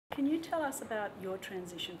Can you tell us about your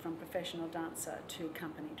transition from professional dancer to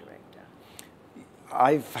company director?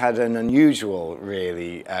 I've had an unusual,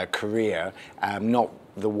 really, career, not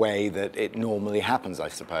the way that it normally happens, I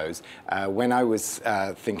suppose. When I was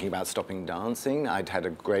thinking about stopping dancing, I'd had a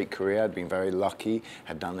great career, I'd been very lucky,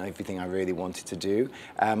 had done everything I really wanted to do,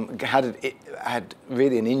 had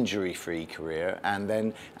really an injury-free career, and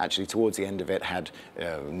then actually towards the end of it had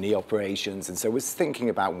knee operations, and so was thinking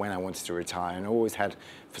about when I wanted to retire, and I always had,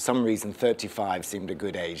 for some reason, 35 seemed a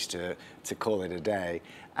good age to call it a day.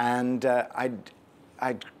 And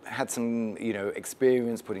I'd had some,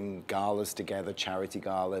 experience putting galas together, charity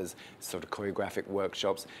galas, sort of choreographic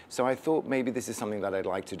workshops. So I thought maybe this is something that I'd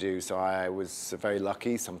like to do. So I was very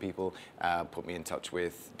lucky. Some people put me in touch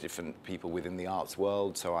with different people within the arts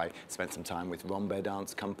world. So I spent some time with Rombe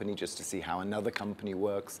Dance Company just to see how another company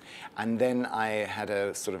works. And then I had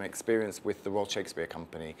a sort of experience with the Royal Shakespeare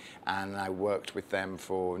Company. And I worked with them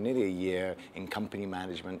for nearly a year in company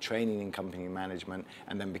management, training in company management,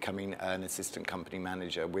 and then becoming an assistant company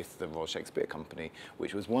manager with the Royal Shakespeare Company,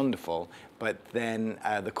 which was wonderful. But then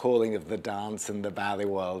the calling of the dance and the ballet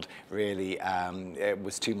world really, it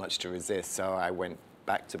was too much to resist. So I went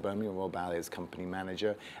back to Birmingham Royal Ballet as company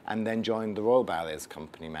manager, and then joined the Royal Ballet as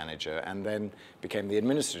company manager, and then became the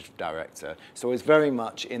administrative director. So I was very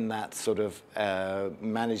much in that sort of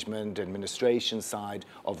management, administration side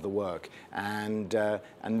of the work. And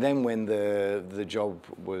then when the job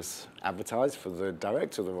was advertised for the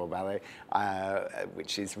director of the Royal Ballet,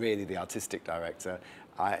 which is really the artistic director,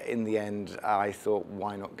 in the end, I thought,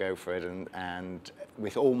 why not go for it? And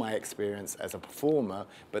with all my experience as a performer,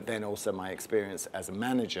 but then also my experience as a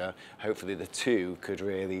manager, hopefully the two could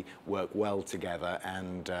really work well together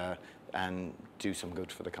and do some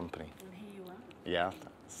good for the company. And here you are. Yeah,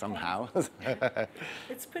 somehow.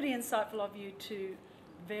 It's pretty insightful of you to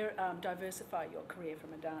diversify your career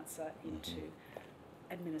from a dancer into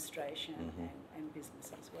administration and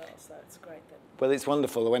business as well, so it's great that... Well, it's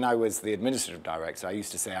wonderful. When I was the administrative director, I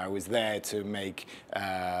used to say I was there to make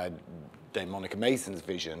Dame Monica Mason's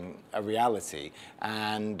vision a reality.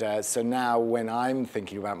 And so now when I'm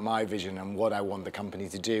thinking about my vision and what I want the company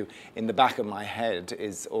to do, in the back of my head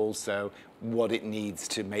is also what it needs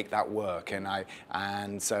to make that work.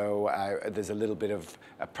 And so there's a little bit of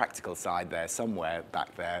a practical side there somewhere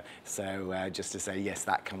back there. So just to say, yes,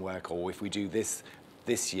 that can work, or if we do this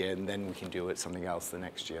year, and then we can do something else the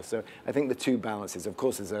next year. So I think the two balances, of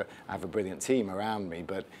course, I have a brilliant team around me,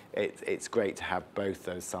 but it's great to have both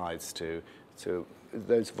those sides to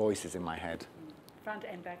those voices in my head. Front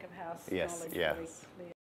and back of house knowledge. Very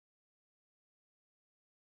clear.